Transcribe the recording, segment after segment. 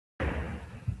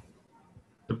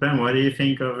So Ben, what do you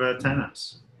think of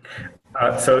Thanos?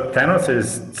 So Thanos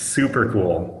is super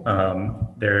cool.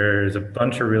 There's a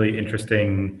bunch of really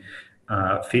interesting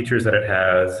features that it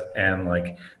has, and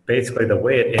like basically the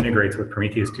way it integrates with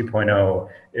Prometheus 2.0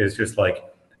 is just like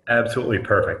absolutely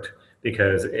perfect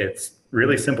because it's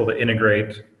really simple to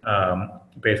integrate.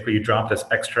 Basically, you drop this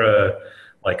extra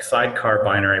like sidecar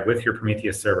binary with your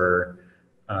Prometheus server,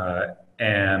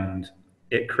 and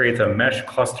it creates a mesh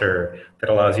cluster that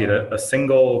allows you to a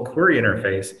single query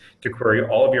interface to query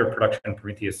all of your production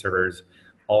Prometheus servers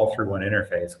all through one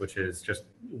interface, which is just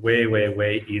way, way,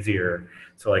 way easier.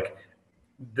 So like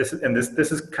this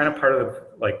is kind of part of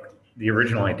like the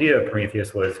original idea of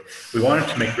Prometheus was we wanted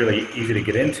to make really easy to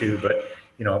get into, but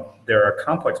there are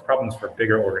complex problems for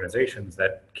bigger organizations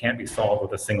that can't be solved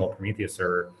with a single Prometheus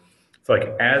server. So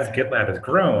like as GitLab has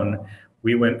grown,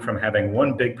 we went from having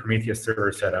one big Prometheus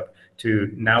server setup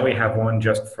to now we have one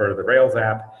just for the Rails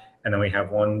app, and then we have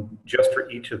one just for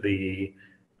each of the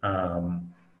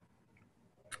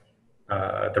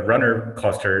runner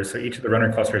clusters. So each of the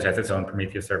runner clusters has its own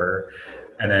Prometheus server.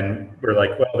 And then we're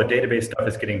like, well, the database stuff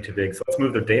is getting too big, so let's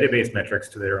move the database metrics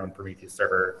to their own Prometheus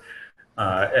server.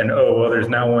 And oh, well, there's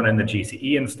now one in the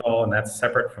GCE install, and that's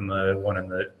separate from the one in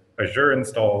the Azure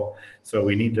install. So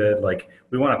we need to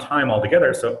we want to time all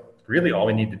together. So really all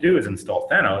we need to do is install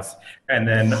Thanos, and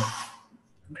then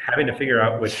having to figure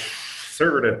out which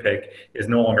server to pick is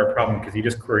no longer a problem because you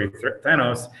just query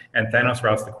Thanos, and Thanos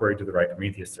routes the query to the right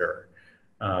Prometheus server.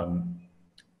 And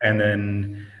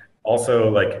then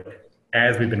also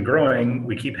as we've been growing,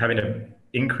 we keep having to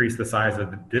increase the size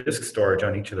of the disk storage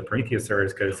on each of the Prometheus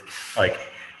servers because a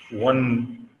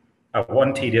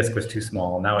 1T disk was too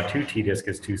small. Now a 2T disk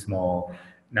is too small.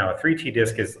 Now a 3T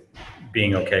disk is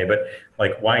being okay, but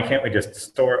why can't we just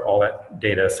store all that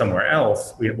data somewhere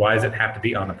else? Why does it have to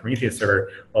be on the Prometheus server?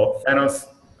 Well,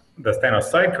 the Thanos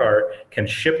sidecar can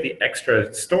ship the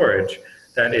extra storage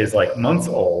that is months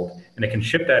old, and it can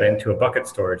ship that into a bucket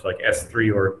storage like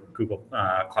S3 or Google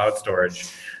Cloud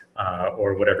Storage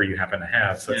or whatever you happen to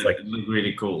have. So it's it looks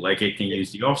really cool. It can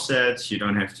use the offsets. You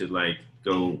don't have to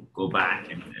go back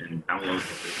and download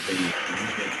the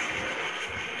thing.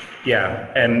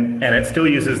 Yeah, and it still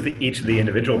uses each of the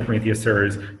individual Prometheus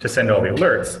servers to send all the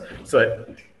alerts. So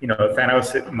that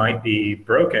Thanos, it might be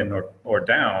broken or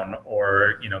down,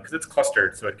 or because it's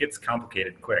clustered, so it gets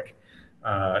complicated quick.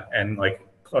 And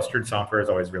clustered software is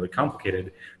always really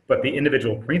complicated, but the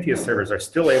individual Prometheus servers are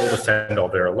still able to send all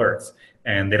their alerts,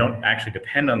 and they don't actually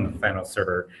depend on the Thanos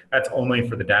server. That's only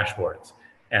for the dashboards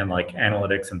and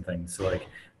analytics and things. So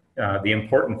the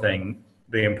important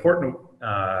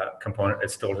component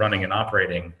is still running and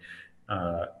operating,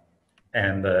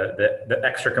 and the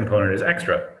extra component is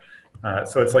extra.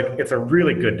 So it's a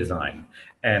really good design,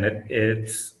 and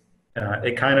it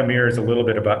kind of mirrors a little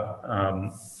bit about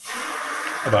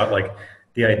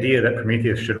the idea that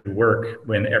Prometheus should work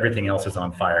when everything else is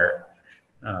on fire.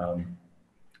 The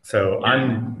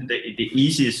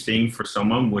easiest thing for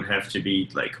someone would have to be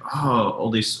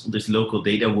all this local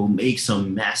data will make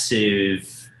some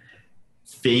massive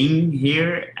thing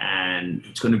here, and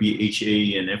it's going to be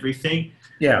HA and everything.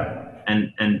 Yeah,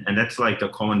 and that's a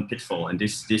common pitfall. And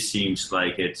this seems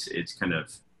like it's kind of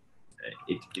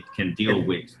it can deal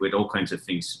with all kinds of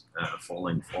things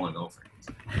falling over.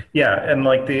 Yeah, and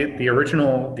the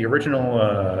original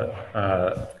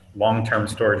long-term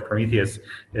storage Prometheus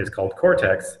is called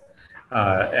Cortex,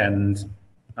 and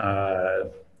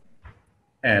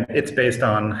it's based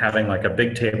on having a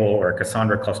big table or a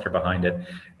Cassandra cluster behind it,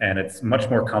 and it's much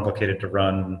more complicated to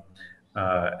run,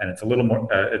 and it's a little more.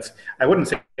 I wouldn't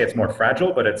say it's more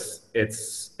fragile, but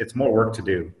it's more work to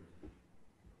do,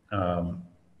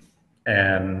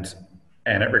 and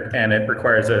it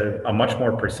requires a much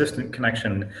more persistent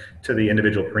connection to the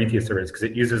individual Prometheus servers because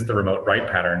it uses the remote write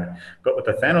pattern. But with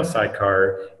the Thanos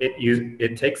sidecar,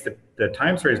 it takes the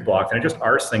time series blocks and it just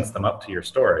rsyncs them up to your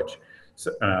storage.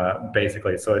 So,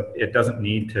 basically, so it doesn't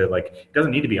need to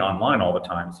be online all the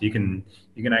time. So you can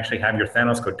actually have your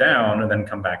Thanos go down and then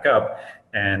come back up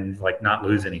and not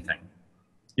lose anything.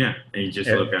 Yeah, and you just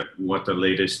look at what the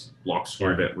latest blocks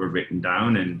were that were written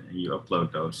down, and you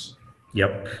upload those.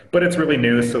 Yep, but it's really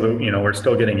new, so we're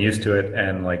still getting used to it,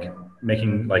 and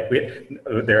making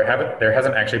there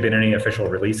hasn't actually been any official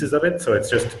releases of it, so it's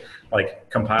just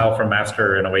compile from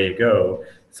master and away you go.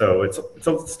 So it's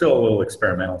still a little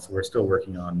experimental. So we're still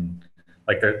working on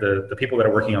the people that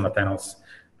are working on the Thanos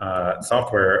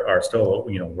software are still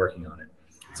working on it.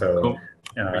 So cool.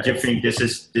 Do you think this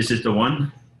is the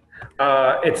one?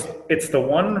 It's the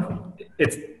one.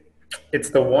 It's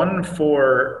the one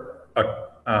for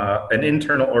an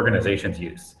internal organization's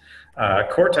use.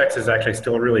 Cortex is actually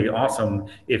still really awesome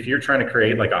if you're trying to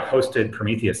create like a hosted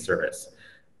Prometheus service.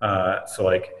 So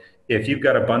like if you've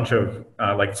got a bunch of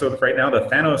so right now the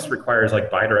Thanos requires like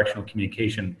bidirectional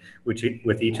communication with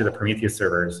each of the Prometheus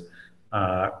servers,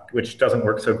 which doesn't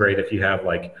work so great if you have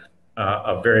like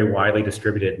a very widely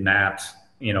distributed NAT,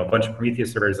 a bunch of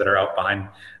Prometheus servers that are out behind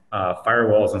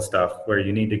firewalls and stuff where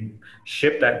you need to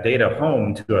ship that data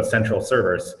home to a central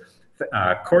service.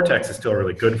 Cortex is still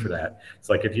really good for that. It's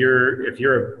like if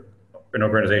you're an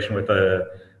organization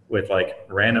with like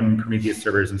random Prometheus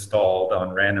servers installed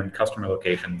on random customer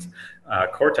locations,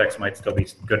 Cortex might still be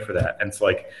good for that. And so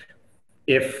like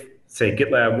if say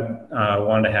GitLab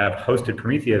wanted to have hosted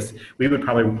Prometheus, we would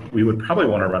probably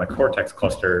want to run a Cortex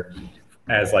cluster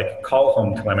as like call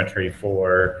home telemetry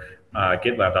for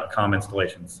GitLab.com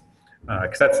installations,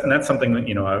 because that's something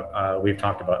that we've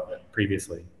talked about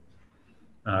previously.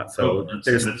 So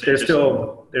there's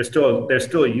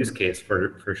still a use case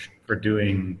for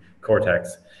doing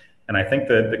Cortex, and I think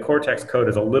that the Cortex code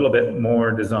is a little bit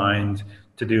more designed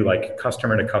to do like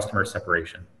customer to customer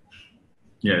separation.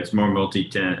 Yeah, it's more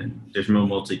multi-tenant. There's more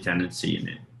multi-tenancy in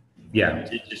it. Yeah,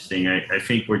 it's interesting. I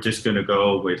think we're just gonna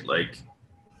go with like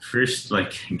first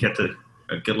like get the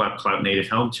GitLab Cloud Native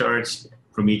Helm charts.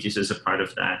 Prometheus is a part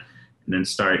of that, and then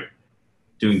start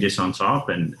doing this on top.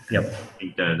 And yep. I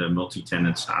think the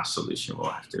multi-tenant SaaS solution will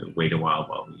have to wait a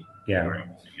while we figure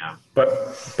everything out. But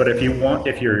if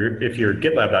you're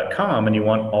GitLab.com and you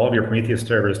want all of your Prometheus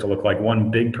servers to look like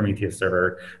one big Prometheus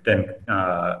server, then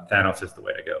Thanos is the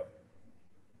way to go.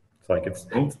 It's like it's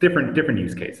different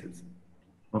use cases.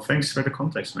 Well, thanks for the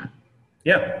context, man.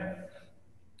 Yeah.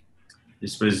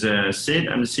 This was Sid.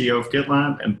 I'm the CEO of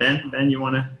GitLab, and Ben, you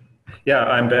want to? Yeah,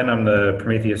 I'm Ben. I'm the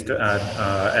Prometheus,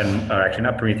 actually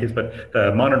not Prometheus, but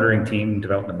the monitoring team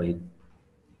development lead.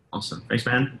 Awesome. Thanks,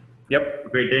 man. Yep. Have a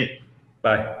great day.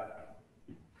 Bye.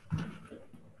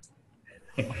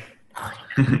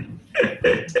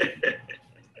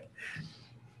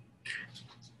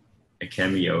 A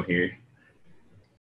cameo here.